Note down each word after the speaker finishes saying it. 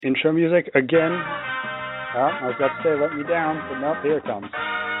Intro music again. Oh, I was about to say let me down, but nope, here it comes.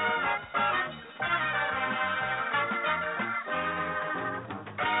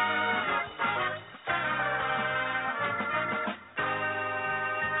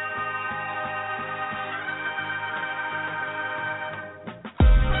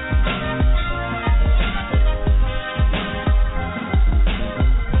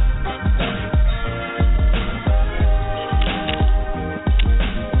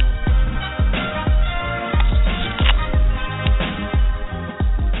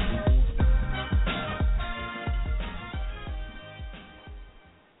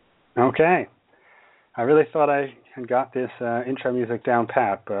 Okay. I really thought I had got this intro music down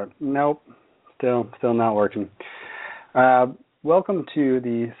pat, but nope, still not working. Welcome to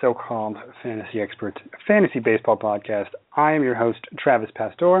the so-called Fantasy Expert Fantasy Baseball Podcast. I am your host, Travis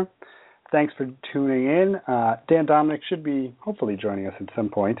Pastor. Thanks for tuning in. Dan Domenick should be hopefully joining us at some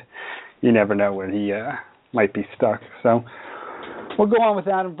point. You never know where he might be stuck. So we'll go on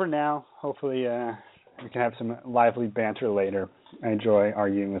without him for now. Hopefully we can have some lively banter later. I enjoy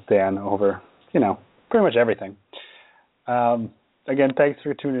arguing with Dan over, pretty much everything. Again, thanks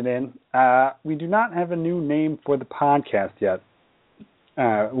for tuning in. We do not have a new name for the podcast yet.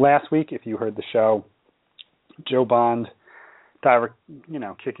 Last week, if you heard the show, Joe Bond, Diver,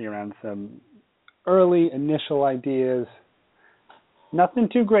 kicking around some early initial ideas. Nothing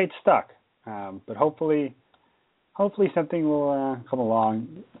too great stuck, but hopefully something will come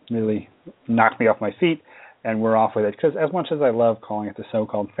along, really knock me off my feet, and we're off with it. Because as much as I love calling it the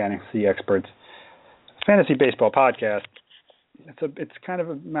so-called Fantasy Experts Fantasy Baseball Podcast, it's kind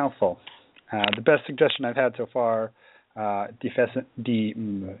of a mouthful. The best suggestion I've had so far, defensive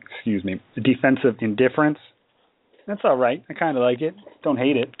indifference. That's all right. I kind of like it. Don't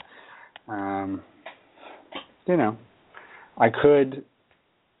hate it. I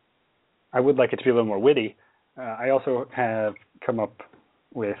would like it to be a little more witty. I also have come up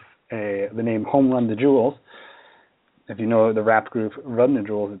with the name Home Run the Jewels. If you know the rap group Run the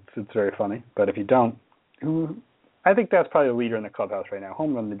Jewels, it's very funny. But if you don't, I think that's probably the leader in the clubhouse right now.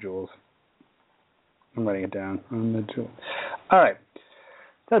 Home Run the Jewels. I'm writing it down. Run the Jewels. All right.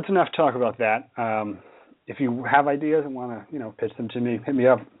 That's enough talk about that. If you have ideas and want to, pitch them to me, hit me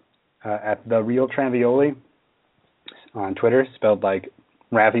up at The Real Travioli on Twitter, spelled like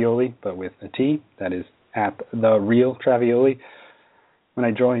ravioli, but with a T. That is at The Real Travioli. When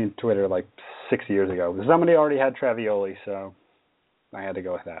I joined Twitter like 6 years ago, somebody already had Travioli, so I had to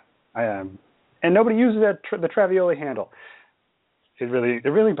go with that. And nobody uses the Travioli handle. It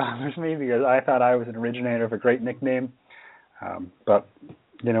really bothers me because I thought I was an originator of a great nickname. But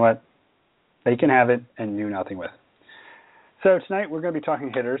you know what? They can have it and do nothing with it. So tonight we're going to be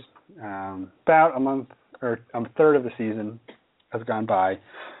talking hitters. About a month or a third of the season has gone by.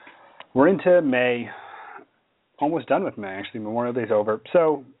 We're into May. Almost done with May, actually. Memorial Day's over.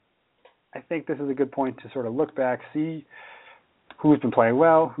 So I think this is a good point to sort of look back, see who's been playing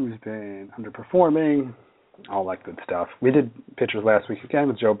well, who's been underperforming, all that good stuff. We did pitchers last week again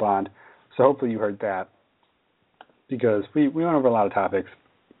with Joe Bond, so hopefully you heard that because we went over a lot of topics,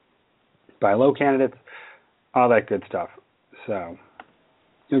 buy low candidates, all that good stuff. So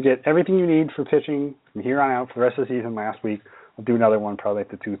you'll get everything you need for pitching from here on out for the rest of the season. Last week, I'll do another one probably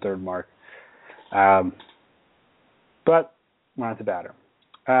at the 2/3 mark. But we're on to batter.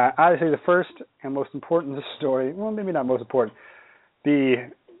 Obviously, the first and most important story, well, maybe not most important,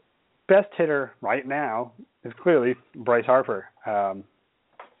 the best hitter right now is clearly Bryce Harper,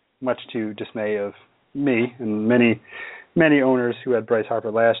 much to dismay of me and many owners who had Bryce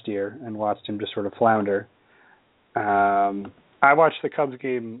Harper last year and watched him just sort of flounder. I watched the Cubs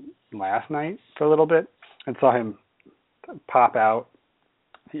game last night for a little bit and saw him pop out.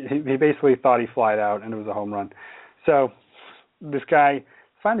 He basically thought he flied out, and it was a home run. So this guy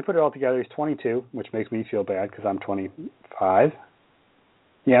finally put it all together. He's 22, which makes me feel bad because I'm 25.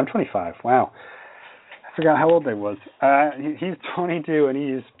 Yeah, I'm 25. Wow. I forgot how old I was. He's 22, and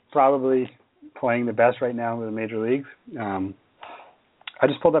he's probably playing the best right now in the major leagues. I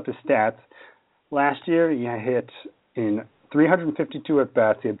just pulled up his stats. Last year, he hit in 352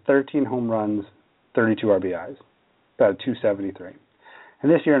 at-bats. He had 13 home runs, 32 RBIs, about a 273.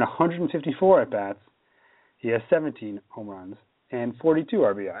 And this year, in 154 at-bats, he has 17 home runs and 42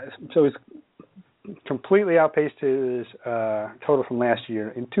 RBIs. So he's completely outpaced his total from last year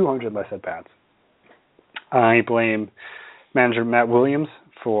in 200 less at-bats. I blame manager Matt Williams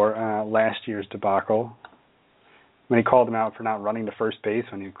for last year's debacle when he called him out for not running to first base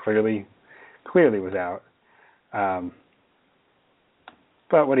when he clearly was out.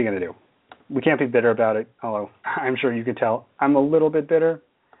 But what are you going to do? We can't be bitter about it, although I'm sure you can tell I'm a little bit bitter.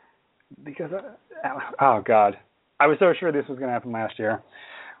 because, oh God, I was so sure this was going to happen last year.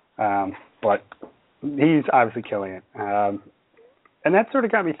 But he's obviously killing it. And that sort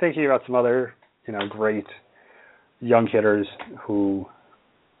of got me thinking about some other, great young hitters who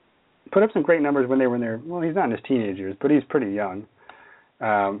put up some great numbers when they were in their, well, he's not in his teenage years, but he's pretty young.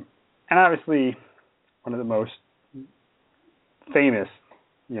 And obviously one of the most famous,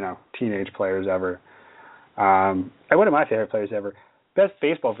 teenage players ever. And one of my favorite players ever. Best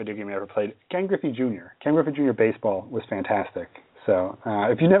baseball video game I ever played, Ken Griffey Jr. Ken Griffey Jr. Baseball was fantastic. So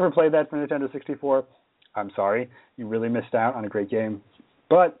if you never played that for Nintendo 64, I'm sorry. You really missed out on a great game.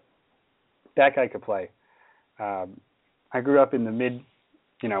 But that guy could play. I grew up in the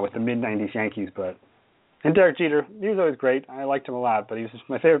with the mid-90s Yankees, and Derek Jeter, he was always great. I liked him a lot, but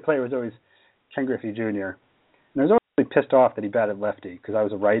my favorite player was always Ken Griffey Jr. And I was always really pissed off that he batted lefty because I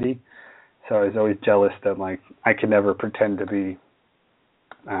was a righty. So I was always jealous that I could never pretend to be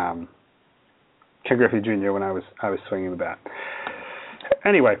Ken Griffey Jr. when I was swinging the bat.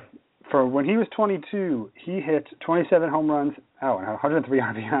 Anyway, for when he was 22, he hit 27 home runs, and 103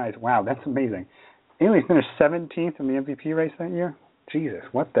 RBIs. Wow, that's amazing. He only finished 17th in the MVP race that year. Jesus,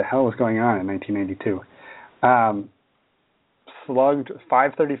 what the hell was going on in 1992? Slugged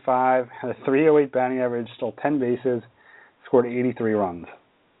 .535, had a .308 batting average, stole 10 bases, scored 83 runs.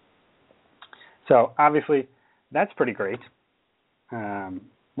 So obviously, that's pretty great.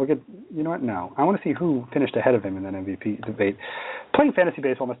 We'll get, you know what? No, I want to see who finished ahead of him in that MVP debate. Playing fantasy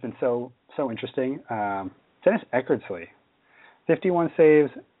baseball must have been so interesting. Dennis Eckersley, 51 saves,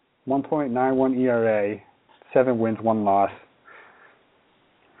 1.91 ERA, 7 wins, 1 loss.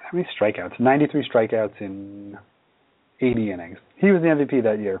 How many strikeouts? 93 strikeouts in 80 innings. He was the MVP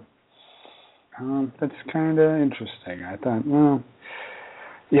that year. That's kind of interesting. I thought, well,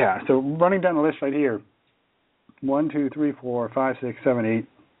 yeah. So running down the list right here, 1, 2, 3, 4, 5, 6, 7, 8,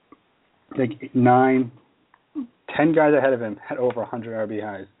 like 9, 10 guys ahead of him had over 100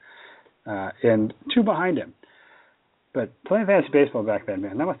 RBIs, and 2 behind him. But playing fantasy baseball back then,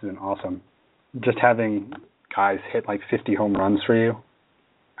 man, that must have been awesome. Just having guys hit like 50 home runs for you.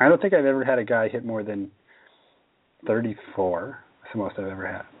 I don't think I've ever had a guy hit more than 34. That's the most I've ever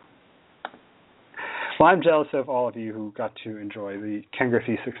had. Well, I'm jealous of all of you who got to enjoy the Ken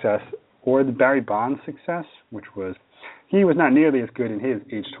Griffey success or the Barry Bonds success, which was, he was not nearly as good in his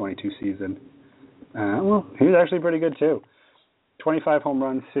age 22 season. Well, he was actually pretty good too. 25 home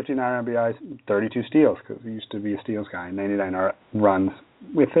runs, 59 RBIs, 32 steals, because he used to be a steals guy, 99 runs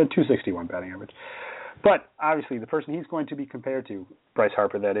with a .261 batting average. But obviously, the person he's going to be compared to, Bryce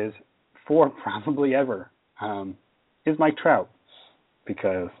Harper, that is, for probably ever, is Mike Trout,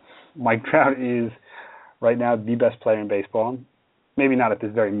 because Mike Trout is right now the best player in baseball. Maybe not at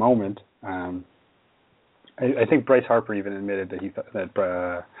this very moment. I think Bryce Harper even admitted that he thought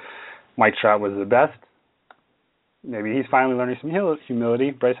that Mike Trout was the best. Maybe he's finally learning some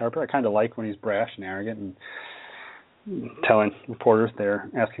humility. Bryce Harper, I kind of like when he's brash and arrogant and telling reporters they're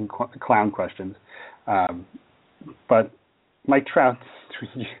asking clown questions. But Mike Trout's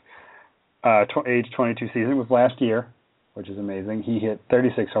age 22 season was last year, which is amazing. He hit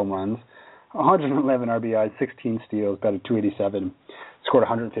 36 home runs, 111 RBIs, 16 steals, batted .287, scored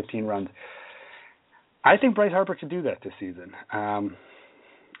 115 runs. I think Bryce Harper could do that this season. I'm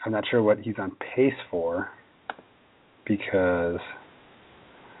not sure what he's on pace for, because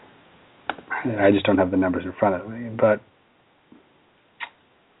I just don't have the numbers in front of me. But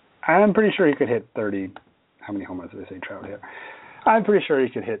I'm pretty sure he could hit 30. How many home runs did I say Trout hit? I'm pretty sure he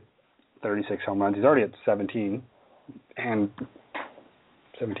could hit 36 home runs. He's already at 17. And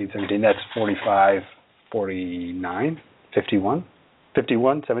 17, that's 45, 49, 51.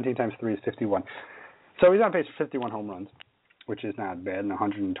 51, 17 times 3 is 51. So he's on pace for 51 home runs, which is not bad, and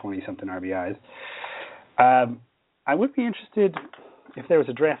 120-something RBIs. I would be interested, if there was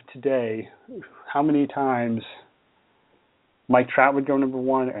a draft today, how many times Mike Trout would go number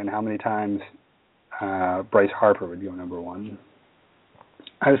 1 and how many times Bryce Harper would go number 1.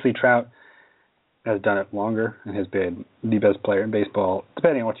 Obviously, Trout has done it longer and has been the best player in baseball.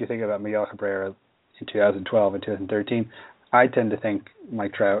 Depending on what you think about Miguel Cabrera in 2012 and 2013, I tend to think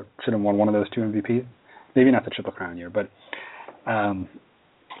Mike Trout should have won one of those 2 MVPs. Maybe not the Triple Crown year, but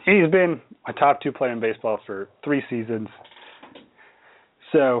he's been a top 2 player in baseball for 3 seasons.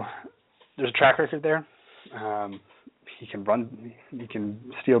 So there's a track record there. He can run, he can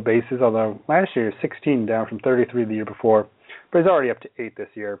steal bases, although last year he was 16 down from 33 the year before, but he's already up to 8 this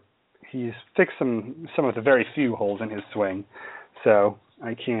year. He's fixed some of the very few holes in his swing, so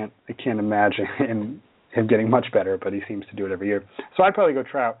I can't imagine him getting much better, but he seems to do it every year. So I'd probably go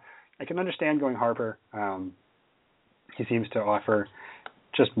Trout. I can understand going Harper. He seems to offer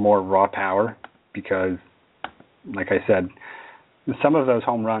just more raw power because, like I said, some of those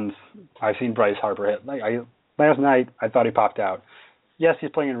home runs I've seen Bryce Harper hit. Last night, I thought he popped out. Yes,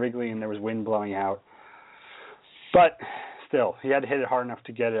 he's playing in Wrigley and there was wind blowing out. But still, he had to hit it hard enough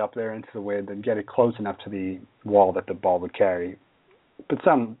to get it up there into the wind and get it close enough to the wall that the ball would carry. But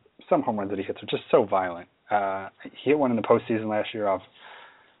some home runs that he hits are just so violent. He hit one in the postseason last year off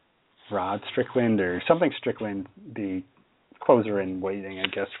Rod Strickland or something Strickland, the closer in waiting, I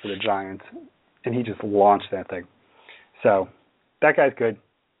guess, for the Giants. And he just launched that thing. So that guy's good.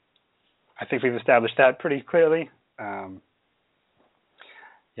 I think we've established that pretty clearly.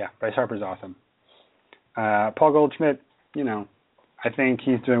 Yeah, Bryce Harper's awesome. Paul Goldschmidt, I think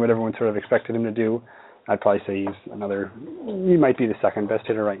he's doing what everyone sort of expected him to do. I'd probably say he might be the second best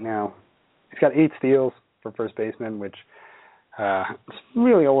hitter right now. He's got 8 steals for first baseman, which is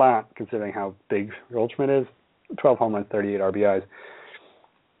really a lot considering how big Goldschmidt is. 12 home runs, 38 RBIs.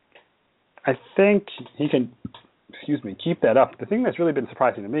 I think he can, keep that up. The thing that's really been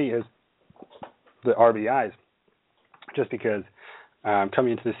surprising to me is the RBIs, just because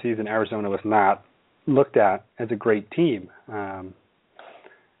coming into the season, Arizona was not looked at as a great team.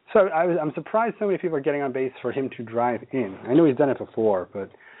 So I'm surprised so many people are getting on base for him to drive in. I know he's done it before, but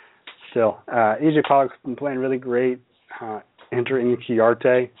still. AJ Pollock's been playing really great. Enter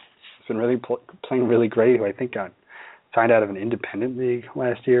Inciarte has been really playing really great, who I think got signed out of an independent league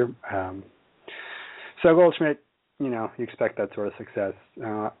last year. So Goldschmidt, you expect that sort of success.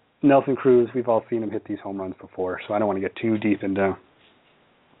 Nelson Cruz, we've all seen him hit these home runs before, so I don't want to get too deep into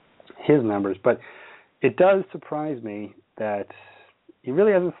his numbers, but it does surprise me that he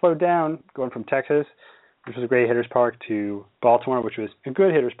really hasn't slowed down going from Texas, which was a great hitter's park, to Baltimore, which was a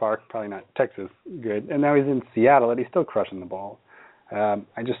good hitter's park, probably not Texas good, and now he's in Seattle, and he's still crushing the ball.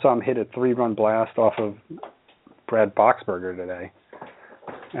 I just saw him hit a 3-run blast off of Brad Boxberger today.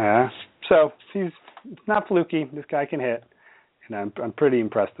 So it's not fluky. This guy can hit, and I'm pretty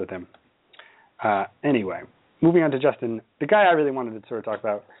impressed with him. Anyway, moving on to Justin, the guy I really wanted to sort of talk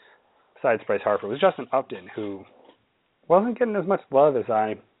about besides Bryce Harper was Justin Upton, who wasn't getting as much love as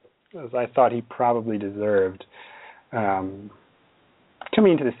I thought he probably deserved coming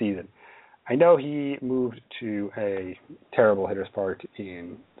into the season. I know he moved to a terrible hitter's park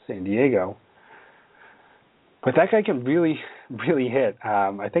in San Diego, but that guy can really, really hit.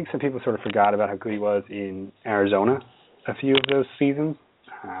 I think some people sort of forgot about how good he was in Arizona a few of those seasons.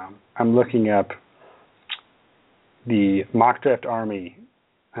 I'm looking up the Mock Draft Army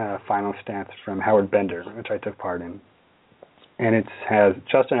final stats from Howard Bender, which I took part in. And it has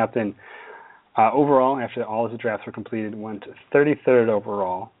Justin Upton overall, after all of the drafts were completed, went 33rd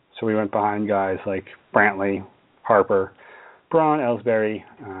overall. So we went behind guys like Brantley, Harper, Braun, Ellsbury,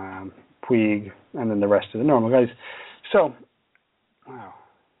 Puig, and then the rest of the normal guys. So, wow.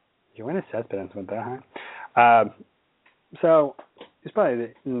 Yoenis Cespedes went that high. So he's probably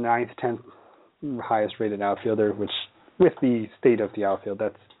the 9th, 10th highest rated outfielder, which with the state of the outfield,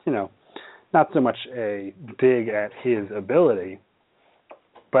 that's, not so much a dig at his ability.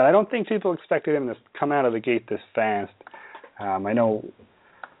 But I don't think people expected him to come out of the gate this fast. I know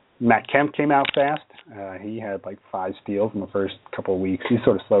Matt Kemp came out fast. He had like 5 steals in the first couple of weeks. He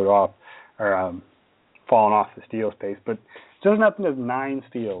sort of slowed off, or fallen off the steals pace. But Justin Upton has 9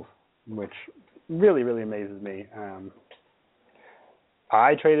 steals, which really, really amazes me.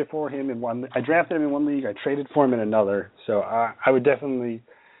 I traded for him in one. I drafted him in one league. I traded for him in another. So I would definitely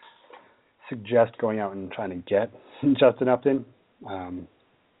suggest going out and trying to get Justin Upton.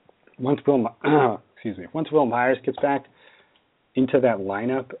 Once Will Myers gets back into that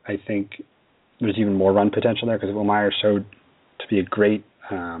lineup, I think there's even more run potential there because Will Myers showed to be a great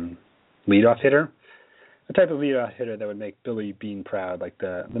leadoff hitter, a type of leadoff hitter that would make Billy Beane proud, like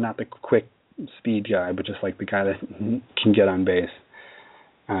not the quick speed guy, but just like the guy that can get on base.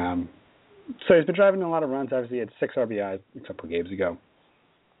 So he's been driving a lot of runs. Obviously, he had 6 RBIs a couple of games ago.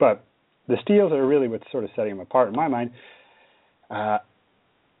 But the steals are really what's sort of setting him apart in my mind. I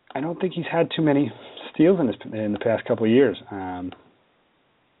don't think he's had too many steals in the past couple of years.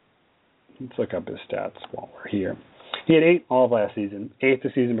 Let's look up his stats while we're here. He had 8 all of last season, 8 the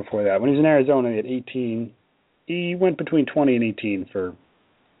season before that. When he was in Arizona, he had 18. He went between 20 and 18 for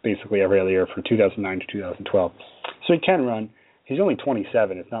basically every other year from 2009 to 2012. So he can run. He's only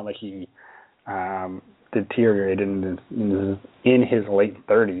 27. It's not like he deteriorated in his late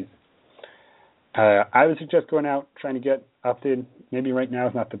 30s. I would suggest going out, trying to get Upton. Maybe right now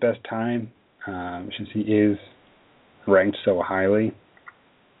is not the best time, since he is ranked so highly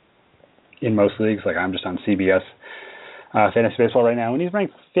in most leagues. Like I'm just on CBS Fantasy Baseball right now, and he's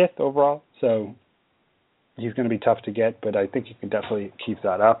ranked 5th overall. So, he's going to be tough to get, but I think he can definitely keep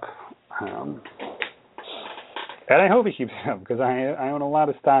that up. And I hope he keeps it up because I own a lot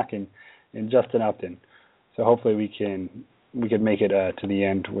of stock in Justin Upton. So hopefully we can make it to the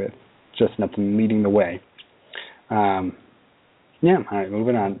end with Justin Upton leading the way. All right,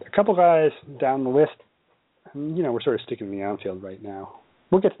 moving on. A couple guys down the list. We're sort of sticking in the outfield right now.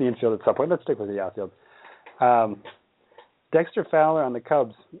 We'll get to the infield at some point. Let's stick with the outfield. Dexter Fowler on the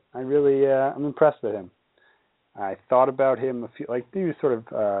Cubs. I'm impressed with him. I thought about him he was sort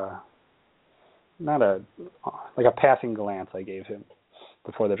of not a passing glance I gave him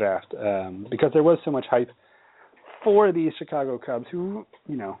before the draft because there was so much hype for these Chicago Cubs who,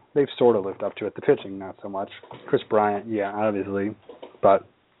 they've sort of lived up to it. The pitching, not so much. Chris Bryant, yeah, obviously, but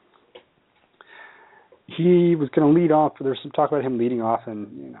he was going to lead off. There's some talk about him leading off,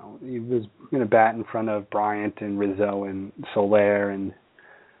 and he was going to bat in front of Bryant and Rizzo and Soler and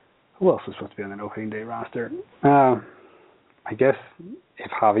who else was supposed to be on that opening day roster? I guess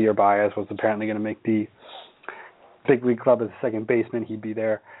if Javier Baez was apparently going to make the big league club as a second baseman, he'd be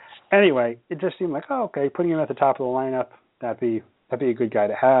there. Anyway, it just seemed like, okay, putting him at the top of the lineup, that'd be a good guy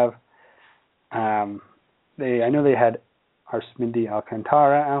to have. I know they had Arsmendy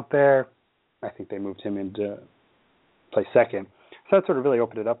Alcantara out there. I think they moved him into play second. So that sort of really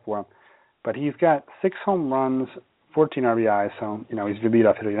opened it up for him. But he's got 6 home runs, 14 RBIs. So, he's a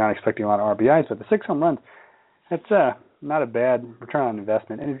leadoff hitter. You're not expecting a lot of RBIs, but the 6 home runs, that's not a bad return on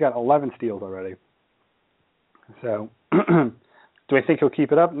investment. And he's got 11 steals already. So, do I think he'll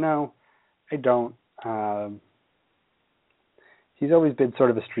keep it up? No, I don't. He's always been sort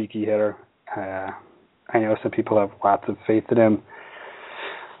of a streaky hitter. I know some people have lots of faith in him.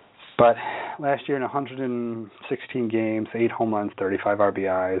 But last year in 116 games, 8 home runs, 35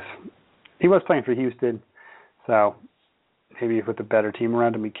 RBIs. He was playing for Houston, so maybe with a better team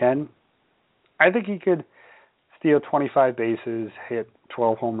around him he can. I think he could steal 25 bases, hit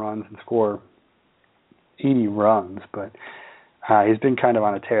 12 home runs, and score 80 runs, but he's been kind of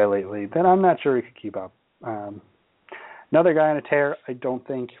on a tear lately. Then I'm not sure he could keep up. Another guy on a tear, I don't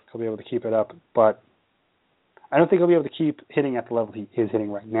think he'll be able to keep it up, but I don't think he'll be able to keep hitting at the level he is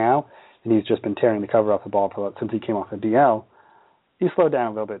hitting right now, and he's just been tearing the cover off the ball since he came off the DL. He slowed down a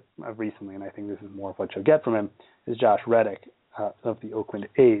little bit recently, and I think this is more of what you'll get from him, is Josh Reddick of the Oakland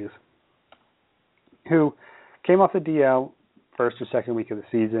A's, who came off the DL first or second week of the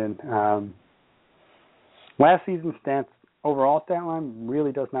season. Last season's overall stat line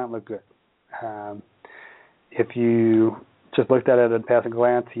really does not look good. If you just looked at it at a passing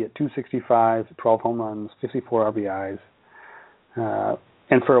glance, he had 265, 12 home runs, 54 RBIs.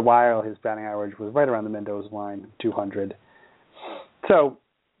 And for a while, his batting average was right around the Mendoza line, 200. So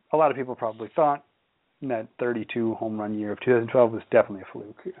a lot of people probably thought that 32 home run year of 2012 was definitely a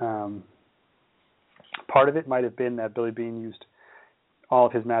fluke. Part of it might have been that Billy Beane used all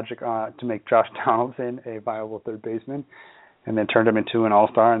of his magic to make Josh Donaldson a viable third baseman, and then turned him into an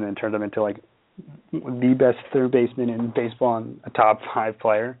all-star, and then turned him into the best third baseman in baseball and a top 5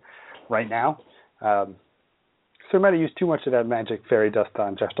 player right now. So he might have used too much of that magic fairy dust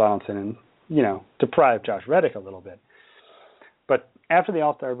on Josh Donaldson and, deprive Josh Reddick a little bit. But after the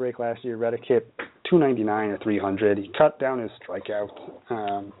All-Star break last year, Reddick hit 299 or 300. He cut down his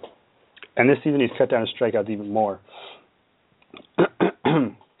strikeouts. And this season he's cut down his strikeouts even more.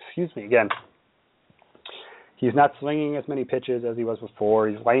 Excuse me again. He's not swinging as many pitches as he was before.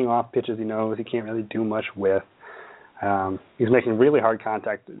 He's laying off pitches he knows he can't really do much with. He's making really hard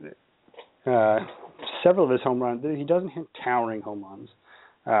contact. Several of his home runs, he doesn't hit towering home runs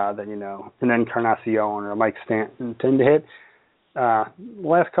that and then Encarnacion or Mike Stanton tend to hit. The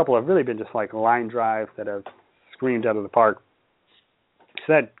last couple have really been just like line drives that have screamed out of the park.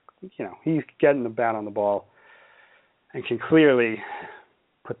 So that, he's getting the bat on the ball and can clearly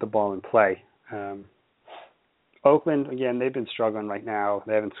put the ball in play. Oakland, again, they've been struggling right now.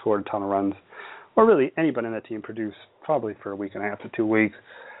 They haven't scored a ton of runs, or really anybody on that team produced probably for a week and a half to 2 weeks.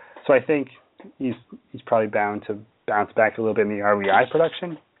 So I think he's probably bound to bounce back a little bit in the RBI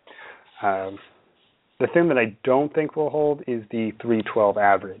production. The thing that I don't think will hold is the 312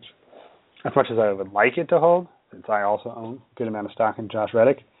 average. As much as I would like it to hold, since I also own a good amount of stock in Josh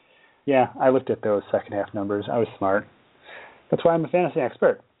Reddick, yeah, I looked at those second half numbers. I was smart. That's why I'm a fantasy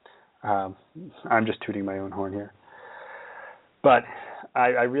expert. I'm just tooting my own horn here. But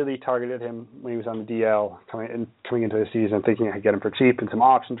I really targeted him when he was on the DL coming into the season, thinking I could get him for cheap in some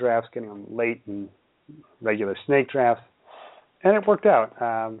auction drafts, getting him late in regular snake drafts. And it worked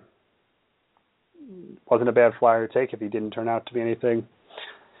out. Wasn't a bad flyer to take if he didn't turn out to be anything.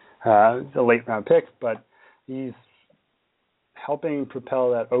 A late round pick, but he's helping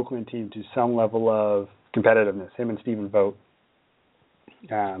propel that Oakland team to some level of competitiveness, him and Stephen Vogt,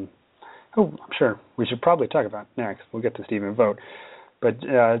 who I'm sure we should probably talk about next. We'll get to Stephen Vogt. But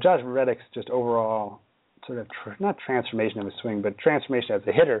Josh Reddick's just overall sort of, not transformation of his swing, but transformation as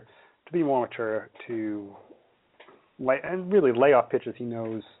a hitter to be more mature, to really lay off pitches he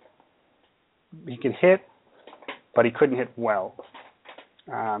knows he can hit, but he couldn't hit well.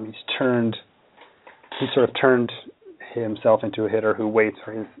 He sort of turned himself into a hitter who waits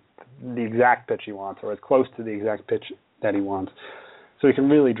for the exact pitch he wants, or as close to the exact pitch that he wants, so he can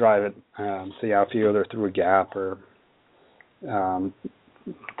really drive it to the outfield or through a gap or to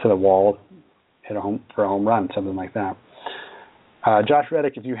the wall, hit for a home run, something like that. Josh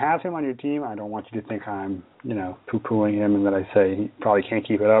Reddick, if you have him on your team, I don't want you to think I'm, poo-pooing him and that I say he probably can't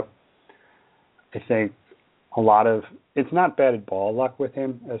keep it up. I think it's not batted ball luck with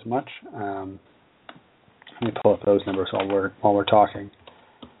him as much. Let me pull up those numbers while we're talking.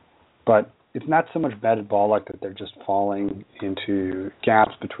 But it's not so much batted ball luck that they're just falling into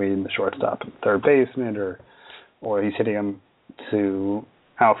gaps between the shortstop and third baseman, or he's hitting them to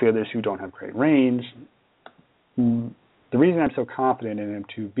outfielders who don't have great range. The reason I'm so confident in him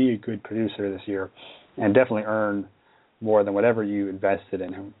to be a good producer this year and definitely earn more than whatever you invested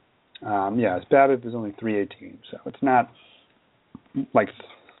in him. His BABIP is only 318, so it's not like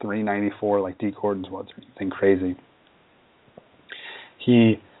 394 like D. Gordon's was or anything crazy.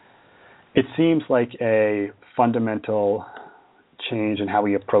 It seems like a fundamental change in how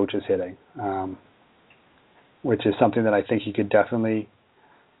he approaches hitting, which is something that I think he could definitely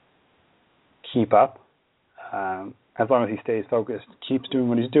keep up. As long as he stays focused, keeps doing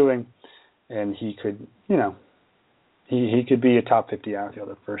what he's doing, and he could, he could be a top 50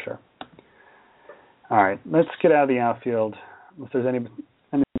 outfielder for sure. All right, let's get out of the outfield. If there's anything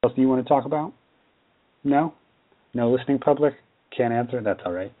else you want to talk about? No listening public? Can't answer? That's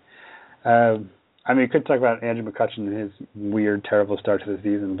all right. We could talk about Andrew McCutchen and his weird, terrible start to the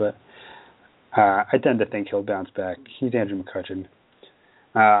season, but I tend to think he'll bounce back. He's Andrew McCutchen.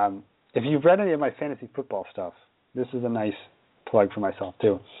 If you've read any of my fantasy football stuff, this is a nice plug for myself,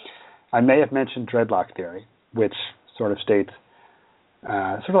 too. I may have mentioned dreadlock theory, which sort of states,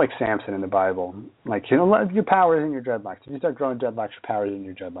 sort of like Samson in the Bible, like, your power is in your dreadlocks. If you start growing dreadlocks, your power is in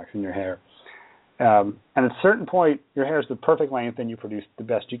your dreadlocks, in your hair. And at a certain point, your hair is the perfect length and you produce the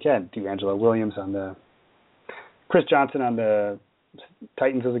best you can. D'Angelo Williams Chris Johnson on the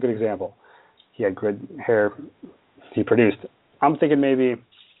Titans is a good example. He had good hair he produced. I'm thinking maybe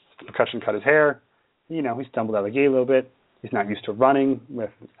McCutchen cut his hair. He stumbled out of the gate a little bit. He's not used to running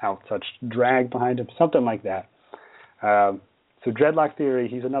without such drag behind him, something like that. So dreadlock theory,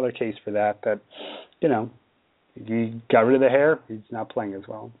 he's another case for that, he got rid of the hair, he's not playing as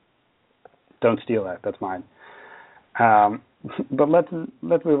well. Don't steal that, that's mine. But let's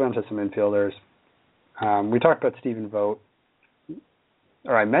move on to some infielders. We talked about Stephen Vogt,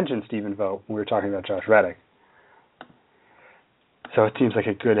 or I mentioned Stephen Vogt when we were talking about Josh Reddick. So it seems like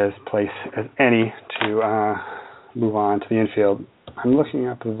a good place as any to move on to the infield. I'm looking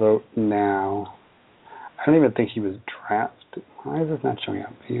up the vote now. I don't even think he was drafted. Why is this not showing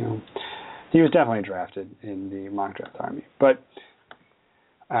up? He was definitely drafted in the mock draft army. But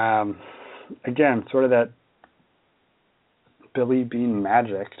again, sort of that Billy Bean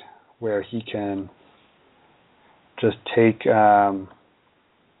magic where he can just take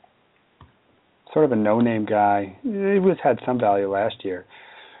sort of a no-name guy. He had some value last year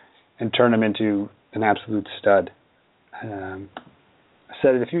and turn him into an absolute stud. I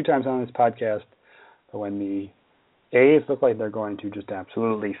said it a few times on this podcast, but when the A's look like they're going to just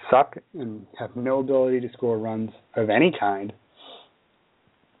absolutely suck and have no ability to score runs of any kind,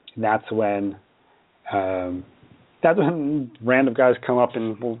 that's when random guys come up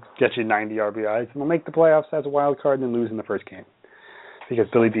and will get you 90 RBIs and will make the playoffs as a wild card and then lose in the first game. Because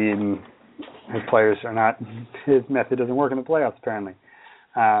Billy Bean, his players are not, his method doesn't work in the playoffs apparently.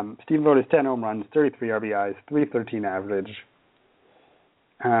 Stephen Vogt has 10 home runs, 33 RBIs, 313 average.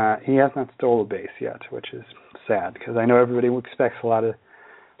 He has not stolen a base yet, which is sad because I know everybody expects a lot of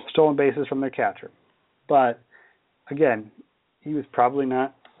stolen bases from their catcher. But again, he was probably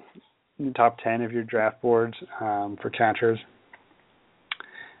not in the top 10 of your draft boards for catchers.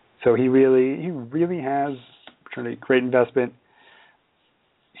 So he really has turned a great investment.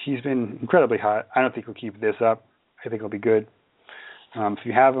 He's been incredibly hot. I don't think he'll keep this up. I think he'll be good. If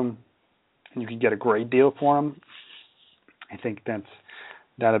you have him and you can get a great deal for him, I think that's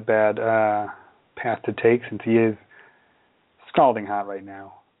not a bad path to take since he is scalding hot right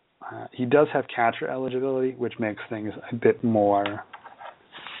now. He does have catcher eligibility, which makes things a bit more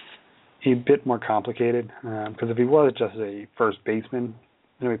complicated. Because if he was just a first baseman,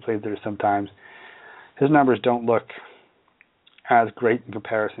 I know he plays there sometimes, his numbers don't look as great in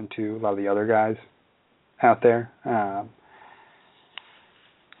comparison to a lot of the other guys out there.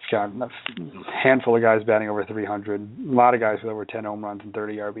 He's got a handful of guys batting over 300, a lot of guys with over 10 home runs and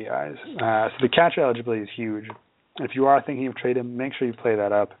 30 RBIs. So the catcher eligibility is huge. If you are thinking of trading him, make sure you play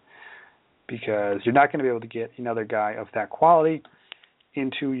that up, because you're not going to be able to get another guy of that quality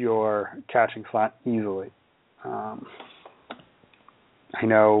into your catching slot easily. I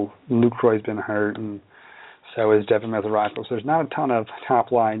know Lucroy's been hurt, and so is Devin Mesoraco. So there's not a ton of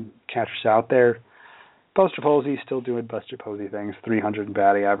top-line catchers out there. Buster Posey's still doing Buster Posey things, 300 in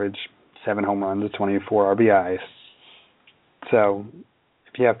batting average, 7 home runs, 24 RBIs. So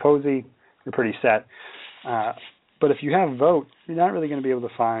if you have Posey, you're pretty set. But if you have Vogt, you're not really going to be able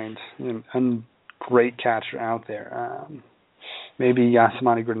to find a great catcher out there. Maybe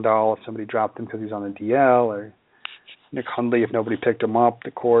Yasmani Grandal if somebody dropped him because he's on the DL, or Nick Hundley if nobody picked him up.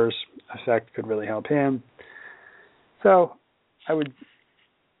 The Coors effect could really help him. So I would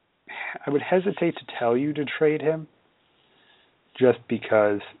hesitate to tell you to trade him, just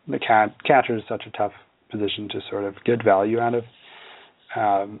because the catcher is such a tough position to sort of get value out of.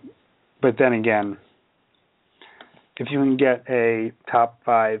 But then again, if you can get a top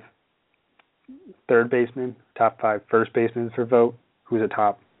 5 third baseman, top 5 first baseman for Vogt, who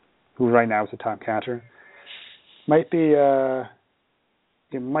right now is a top catcher, it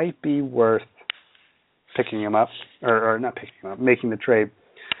might be worth picking him up, or not picking him up, making the trade.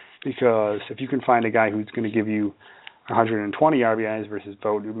 Because if you can find a guy who's going to give you 120 RBIs versus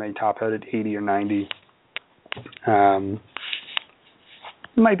Vogt, who may top out at 80 or 90, it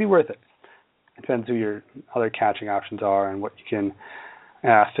might be worth it. It depends who your other catching options are and what you can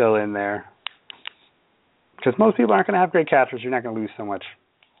fill in there. Because most people aren't going to have great catchers. You're not going to lose so much,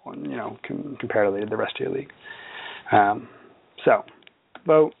 comparatively to the rest of your league. So,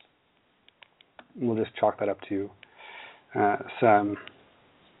 Vogt, we'll just chalk that up to some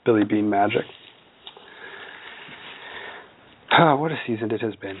Billy Bean magic. Oh, what a season it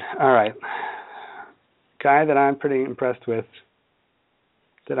has been. All right. Guy that I'm pretty impressed with,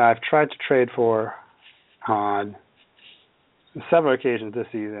 that I've tried to trade for on several occasions this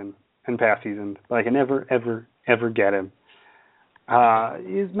season and past seasons, but I can never, ever, ever get him,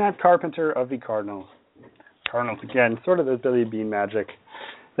 is Matt Carpenter of the Cardinals. Cardinals, again, sort of the Billy Bean magic.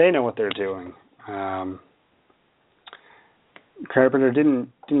 They know what they're doing. Carpenter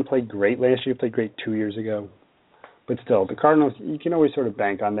didn't play great last year. He played great 2 years ago. But still, the Cardinals, you can always sort of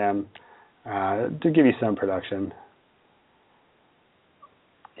bank on them to give you some production.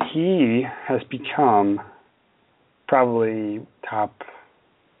 He has become probably top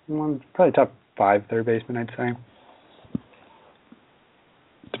 5 third baseman, I'd say.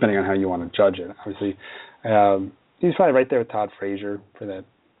 Depending on how you want to judge it, obviously. He's probably right there with Todd Frazier for that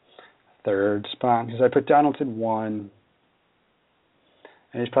third spot. Because I put Donaldson 1,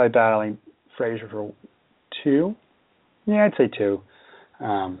 and he's probably battling Frazier for 2. Yeah, I'd say 2.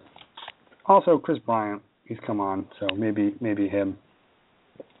 Also, Chris Bryant, he's come on, so maybe him.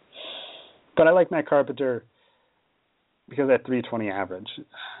 But I like Matt Carpenter because of that 320 average.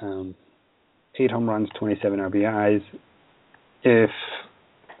 8 home runs, 27 RBIs.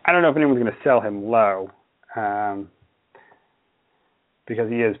 I don't know if anyone's going to sell him low, because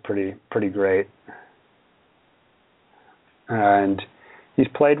he is pretty great. And he's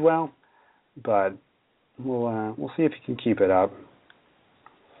played well, but we'll see if he can keep it up.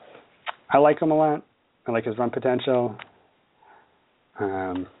 I like him a lot. I like his run potential.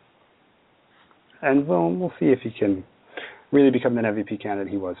 And we'll see if he can really become the MVP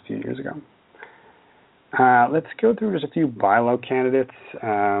candidate he was a few years ago. Let's go through just a few buy low candidates.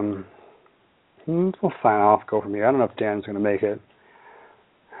 We'll sign off, go from here. I don't know if Dan's going to make it.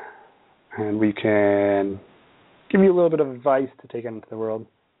 And we can give you a little bit of advice to take into the world.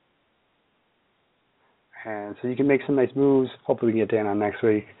 And so you can make some nice moves. Hopefully we can get Dan on next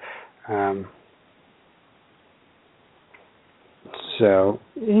week. So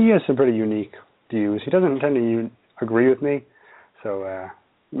he has some pretty unique views. He doesn't tend to agree with me. So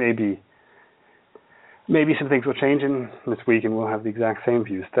maybe some things will change in this week and we'll have the exact same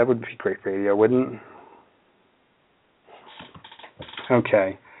views. That would be great radio, wouldn't it?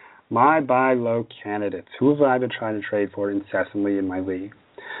 Okay. My buy low candidates. Who have I been trying to trade for incessantly in my league?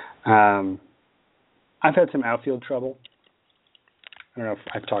 I've had some outfield trouble. I don't know if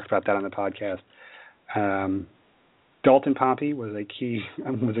I've talked about that on the podcast. Dalton Pompey was a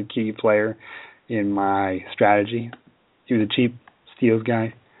key player in my strategy. He was a cheap steals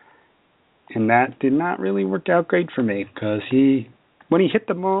guy. And that did not really work out great for me because when he hit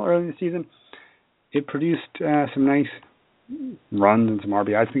the ball early in the season, it produced some nice runs and some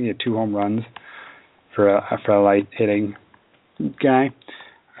RBIs. I think he had 2 home runs for a light hitting guy.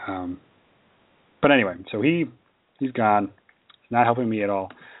 But anyway, so he's gone. It's not helping me at all.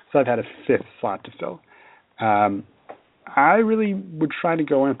 So I've had a fifth slot to fill. I really would try to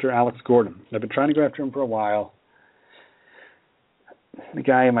go after Alex Gordon. I've been trying to go after him for a while. The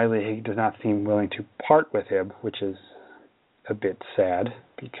guy in my league does not seem willing to part with him, which is a bit sad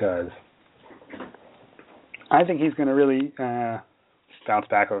because I think he's going to really bounce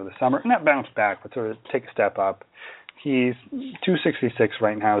back over the summer. Not bounce back, but sort of take a step up. He's 266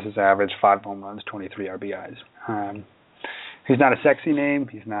 right now is his average, 5 home runs, 23 RBIs. He's not a sexy name.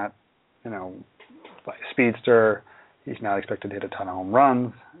 He's not, like a speedster. He's not expected to hit a ton of home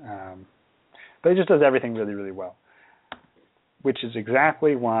runs. But he just does everything really, really well, which is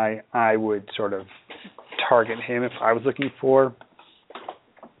exactly why I would sort of target him if I was looking for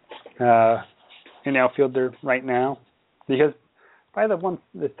an outfielder right now. Because by the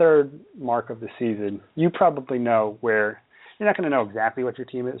third mark of the season, you probably know where you're not going to know exactly what your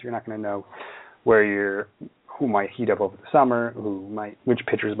team is. You're not going to know who might heat up over the summer, which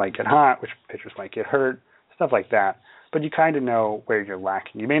pitchers might get hot, which pitchers might get hurt, stuff like that. But you kind of know where you're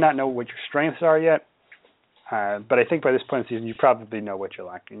lacking. You may not know what your strengths are yet, but I think by this point in the season, you probably know what you're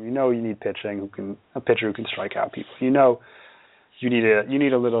lacking. You know you need a pitcher who can strike out people. You know you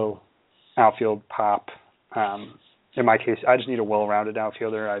need a little outfield pop. In my case, I just need a well-rounded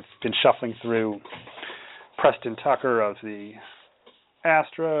outfielder. I've been shuffling through Preston Tucker of the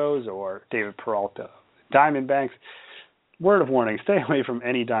Astros or David Peralta, Diamondbacks. Word of warning, stay away from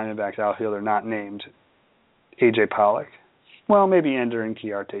any Diamondbacks outfielder not named A.J. Pollock. Well, maybe Ender and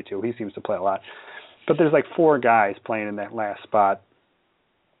Kiarte too. He seems to play a lot. But there's like 4 guys playing in that last spot,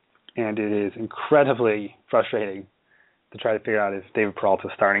 and it is incredibly frustrating to try to figure out if David Peralta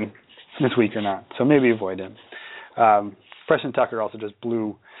is starting this week or not. So maybe avoid him. Preston Tucker also just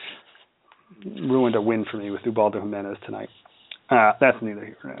ruined a win for me with Ubaldo Jimenez tonight. That's neither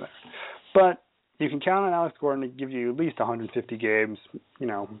here nor there. But you can count on Alex Gordon to give you at least 150 games,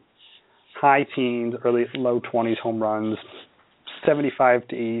 high teens, low 20s home runs, 75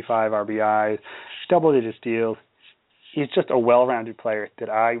 to 85 RBIs, double-digit steals. He's just a well-rounded player that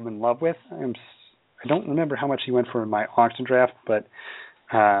I'm in love with. I don't remember how much he went for in my auction draft, but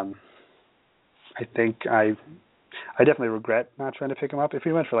I think I definitely regret not trying to pick him up. If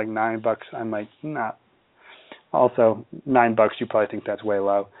he went for like $9, I might not. Also, $9, you probably think that's way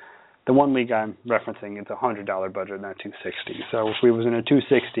low. The one league I'm referencing, it's a $100 budget, not $260. So if we was in a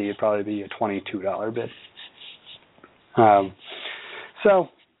 $260, it'd probably be a $22 bid. So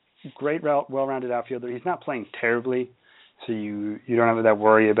great, well-rounded outfielder. He's not playing terribly, so you don't have that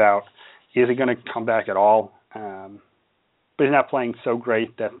worry about is he going to come back at all. But he's not playing so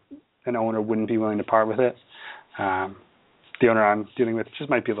great that an owner wouldn't be willing to part with it. The owner I'm dealing with just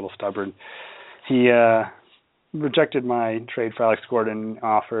might be a little stubborn. He rejected my trade for Alex Gordon.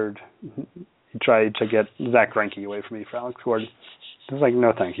 He tried to get Zach Greinke away from me for Alex Gordon. I was like,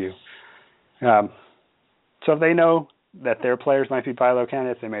 no, thank you. So if they know that their players might be buy low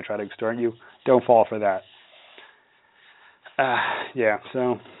candidates, they may try to extort you. Don't fall for that.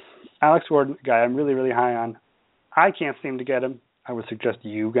 So Alex Gordon, guy I'm really, really high on. I can't seem to get him. I would suggest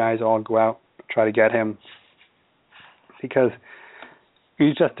you guys all go out, try to get him, because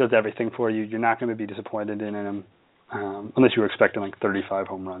he just does everything for you. You're not going to be disappointed in him unless you were expecting like 35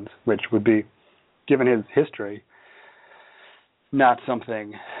 home runs, which would be, given his history, not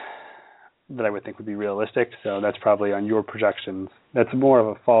something that I would think would be realistic. So that's probably on your projections. That's more of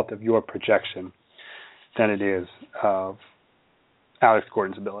a fault of your projection than it is of Alex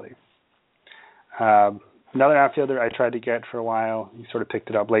Gordon's ability. Another outfielder I tried to get for a while, he sort of picked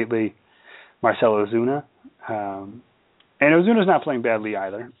it up lately, Marcell Ozuna. And Ozuna's not playing badly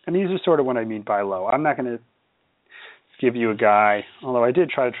either. And these are sort of what I mean by low. I'm not going to give you a guy, although I did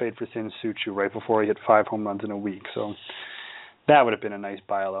try to trade for Sin Suchu right before he hit 5 home runs in a week. So that would have been a nice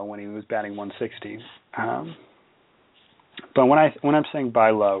buy low when he was batting 160. But when I'm saying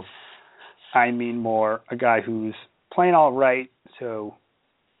buy low, I mean more a guy who's playing all right. So,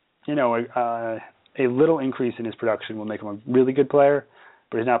 a little increase in his production will make him a really good player,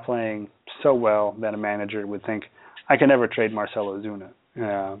 but he's not playing so well that a manager would think, I can never trade Marcell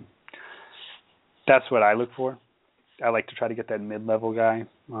Ozuna. That's what I look for. I like to try to get that mid-level guy.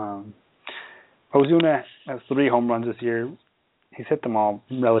 Ozuna has 3 home runs this year. He's hit them all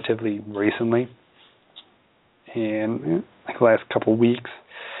relatively recently in the last couple weeks.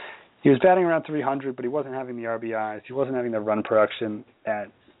 He was batting around 300, but he wasn't having the RBIs. He wasn't having the run production that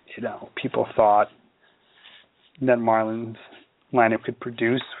people thought that Marlins lineup could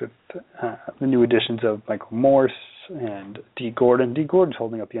produce with the new additions of Michael Morse and D. Gordon. D. Gordon's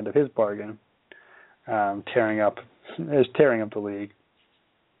holding up the end of his bargain. tearing up the league.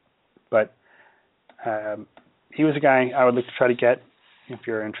 But he was a guy I would look to try to get if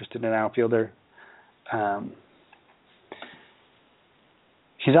you're interested in an outfielder.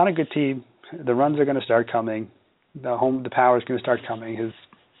 He's on a good team. The runs are going to start coming. The power is going to start coming. His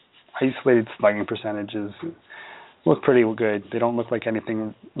isolated slugging percentages look pretty good. They don't look like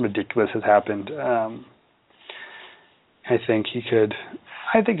anything ridiculous has happened. I think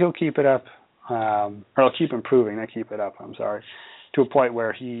he'll keep it up, or he'll keep improving. Not keep it up. I'm sorry, to a point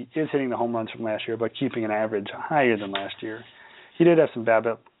where he is hitting the home runs from last year, but keeping an average higher than last year. He did have some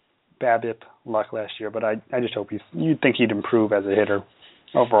BABIP luck last year, but I just hope you'd think he'd improve as a hitter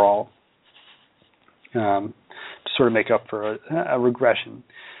overall, to sort of make up for a regression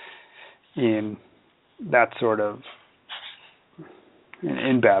in that sort of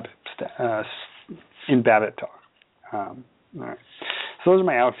in BABIP talk. All right. So those are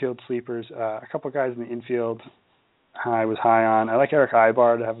my outfield sleepers. A couple of guys in the infield I was high on. I like Eric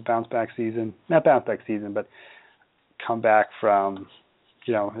Ibar to have a bounce back season. Not bounce back season, but come back from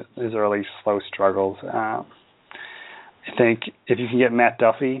his early slow struggles. I think if you can get Matt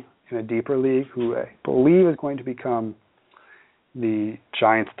Duffy in a deeper league, who I believe is going to become the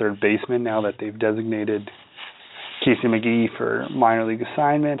Giants' third baseman now that they've designated Casey McGee for minor league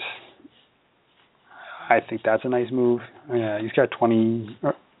assignment, I think that's a nice move. He's got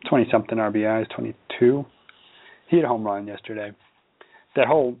 20-something RBIs, 22. He had a home run yesterday. That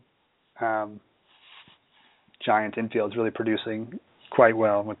whole Giants infield is really producing quite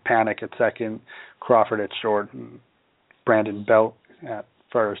well, with Panic at second, Crawford at short, and Brandon Belt at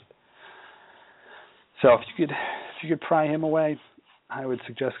first. So if you could pry him away, I would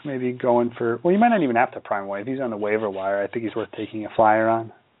suggest maybe going for. Well, you might not even have to pry him away. If he's on the waiver wire, I think he's worth taking a flyer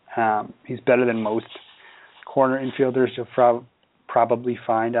on. He's better than most corner infielders you'll probably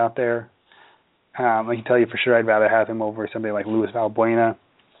find out there. I can tell you for sure I'd rather have him over somebody like Luis Valbuena.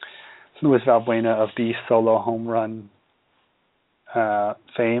 Luis Valbuena of the solo home run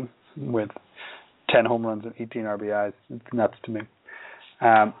fame with 10 home runs and 18 RBIs. It's nuts to me.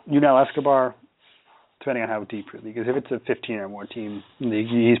 Yunel Escobar, depending on how deep your league is. If it's a 15 or more team league,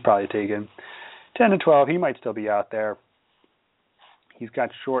 he's probably taken 10 to 12. He might still be out there. He's got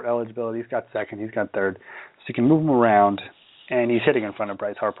short eligibility. He's got second. He's got third. So you can move him around, and he's hitting in front of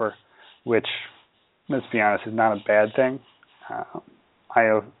Bryce Harper, which, let's be honest, is not a bad thing. I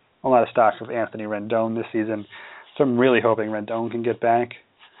have a lot of stock of Anthony Rendon this season, so I'm really hoping Rendon can get back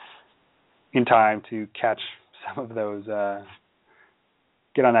in time to catch some of those,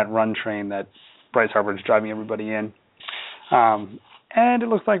 get on that run train that Bryce Harper is driving everybody in. And it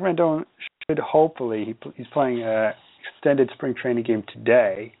looks like Rendon should hopefully, he's playing an extended spring training game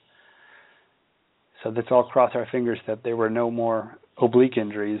today, so let's all cross our fingers that there were no more oblique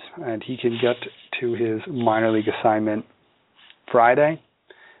injuries and he can get to his minor league assignment Friday.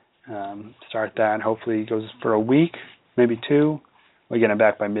 Start that, and hopefully he goes for a week, maybe two. We'll get him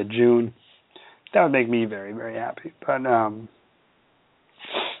back by mid-June. That would make me very, very happy. But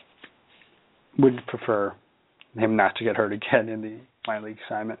would prefer him not to get hurt again in the minor league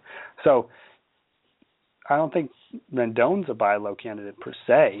assignment. So I don't think Rendon's a buy low candidate per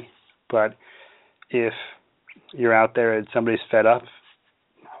se, but if you're out there and somebody's fed up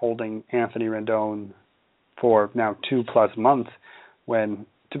holding Anthony Rendon for now 2+ months, when,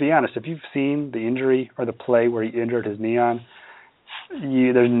 to be honest, if you've seen the injury or the play where he injured his knee on,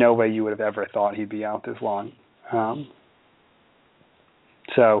 there's no way you would have ever thought he'd be out this long.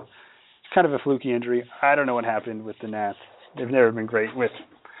 So it's kind of a fluky injury. I don't know what happened with the Nats. They've never been great with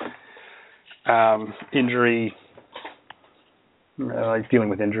injury, like dealing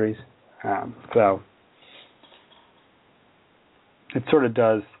with injuries. So it sort of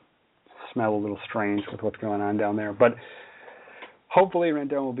does smell a little strange with what's going on down there. But hopefully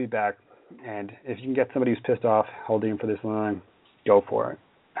Rendon will be back. And if you can get somebody who's pissed off holding him for this long, go for it.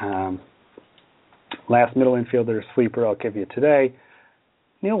 Last middle infielder sleeper I'll give you today,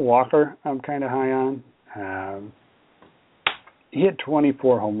 Neil Walker, I'm kind of high on. He hit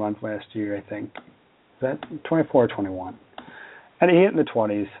 24 home runs last year, I think. Is that 24 or 21? And he hit in the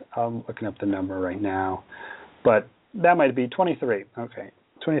 20s. I'm looking up the number right now. But that might be 23. Okay,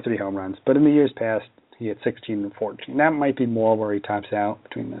 23 home runs. But in the years past, he hit 16 and 14. That might be more where he tops out,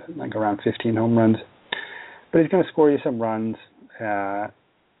 between like around 15 home runs. But he's going to score you some runs,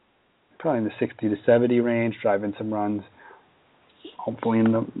 probably in the 60 to 70 range, drive in some runs, hopefully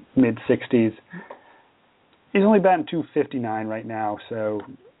in the mid-60s. He's only batting .259 right now, so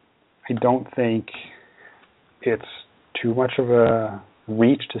I don't think it's too much of a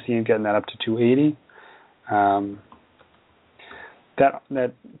reach to see him getting that up to .280.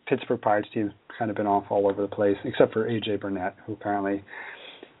 that Pittsburgh Pirates team's kind of been off all over the place, except for A.J. Burnett, who apparently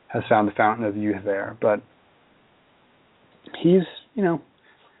has found the fountain of youth there. But he's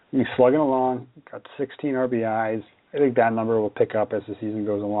slugging along, got 16 RBIs. I think that number will pick up as the season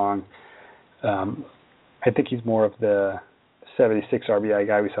goes along. I think he's more of the 76 RBI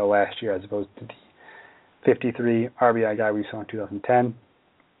guy we saw last year as opposed to the 53 RBI guy we saw in 2010,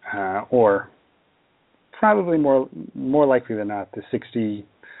 or probably more likely than not the 69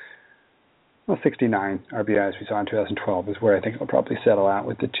 RBIs we saw in 2012 is where I think he'll probably settle out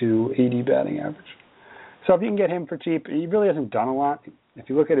with the 280 batting average. So if you can get him for cheap, he really hasn't done a lot. If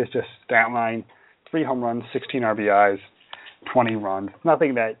you look at his just stat line, 3 home runs, 16 RBIs, 20 runs,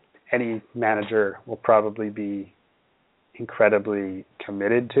 nothing that any manager will probably be incredibly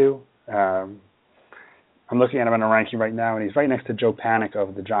committed to. I'm looking at him in a ranking right now, and he's right next to Joe Panik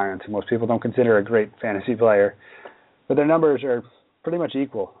of the Giants, who most people don't consider a great fantasy player. But their numbers are pretty much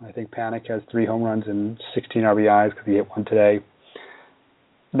equal. I think Panik has 3 home runs and 16 RBIs because he hit one today.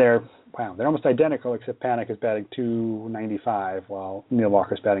 They're almost identical, except Panik is batting .295 while Neil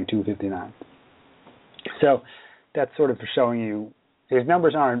Walker's batting .259. So that's sort of showing you his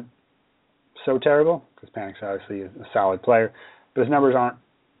numbers aren't so terrible, because Panik's obviously a solid player, but his numbers aren't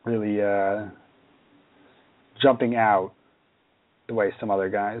really jumping out the way some other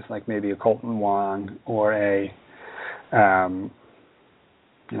guys, like maybe a Colton Wong or even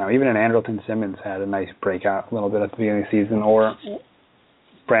an Andrelton Simmons had a nice breakout a little bit at the beginning of the season, or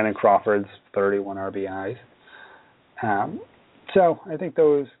Brandon Crawford's 31 RBIs. So I think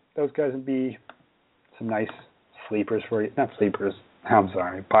those guys would be some nice sleepers for you. Not sleepers, I'm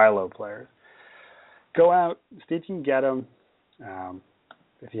sorry, buy low players. Go out, see if you can get them.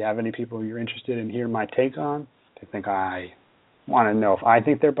 If you have any people you're interested in hearing my take on, if you think I want to know if I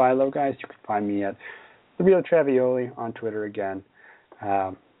think they're buy low guys, you can find me at The Real Travioli on Twitter again.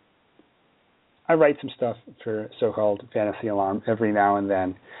 I write some stuff for so-called Fantasy Alarm every now and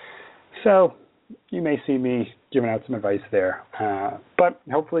then. So you may see me giving out some advice there. But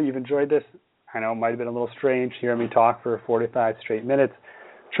hopefully you've enjoyed this. I know it might have been a little strange hearing me talk for 45 straight minutes.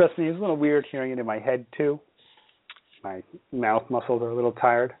 Trust me, it's a little weird hearing it in my head, too. My mouth muscles are a little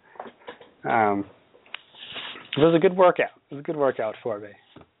tired. It was a good workout. It was a good workout for me.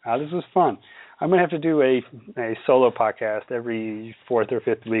 This was fun. I'm going to have to do a solo podcast every 4th or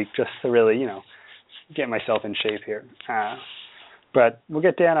 5th week just to really, get myself in shape here. But we'll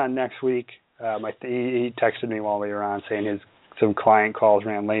get Dan on next week. He texted me while we were on saying some client calls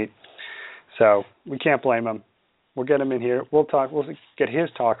ran late. So we can't blame him. We'll get him in here. We'll get his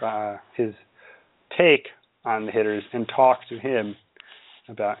take on the hitters and talk to him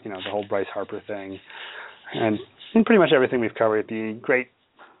about, the whole Bryce Harper thing and pretty much everything we've covered. The great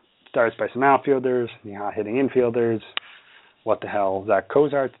starts by some outfielders, the hot-hitting infielders, what the hell Zach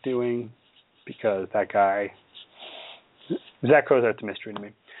Cozart's doing, because that guy, Zach Cozart's a mystery to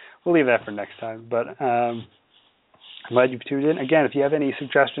me. We'll leave that for next time, but I'm glad you've tuned in. Again, if you have any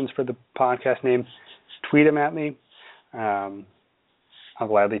suggestions for the podcast name, tweet them at me. I'll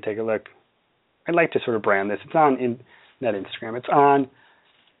gladly take a look. I'd like to sort of brand this. It's on not Instagram. It's on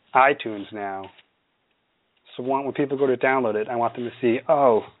iTunes now. So when people go to download it, I want them to see,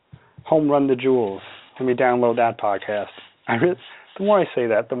 Home Run the Jewels. Let me download that podcast. The more I say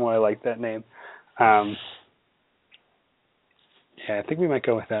that, the more I like that name. I think we might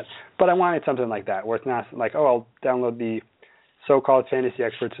go with that. But I wanted something like that, where it's not like, I'll download the So-Called Fantasy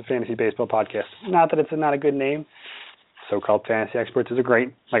Experts of Fantasy Baseball podcast. Not that it's not a good name. So-Called Fantasy Experts is a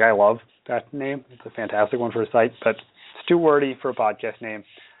great, I love that name. It's a fantastic one for a site, but it's too wordy for a podcast name.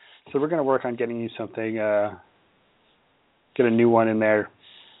 So we're going to work on getting you something, get a new one in there.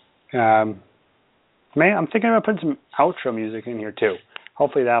 I'm thinking about putting some outro music in here too.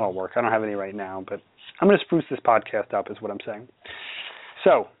 Hopefully that'll work. I don't have any right now, but I'm going to spruce this podcast up is what I'm saying.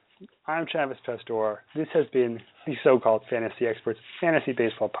 So, I'm Travis Pastor. This has been the So-Called Fantasy Experts Fantasy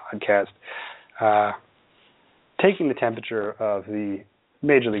Baseball Podcast, taking the temperature of the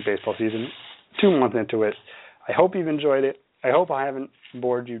Major League Baseball season, 2 months into it. I hope you've enjoyed it. I hope I haven't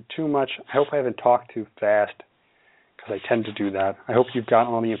bored you too much. I hope I haven't talked too fast, because I tend to do that. I hope you've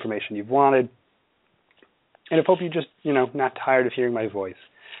gotten all the information you've wanted. And I hope you just, not tired of hearing my voice,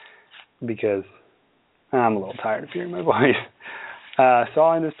 because I'm a little tired of hearing my voice. So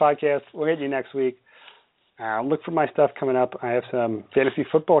I'll end this podcast. We'll get you next week. Look for my stuff coming up. I have some fantasy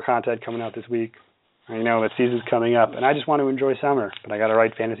football content coming out this week. I know that season's coming up, and I just want to enjoy summer, but I got to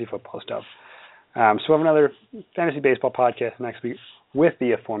write fantasy football stuff. So we'll have another fantasy baseball podcast next week with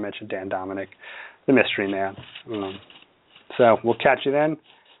the aforementioned Dan Domenick, the mystery man. So we'll catch you then.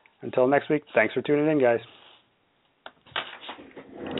 Until next week, thanks for tuning in, guys.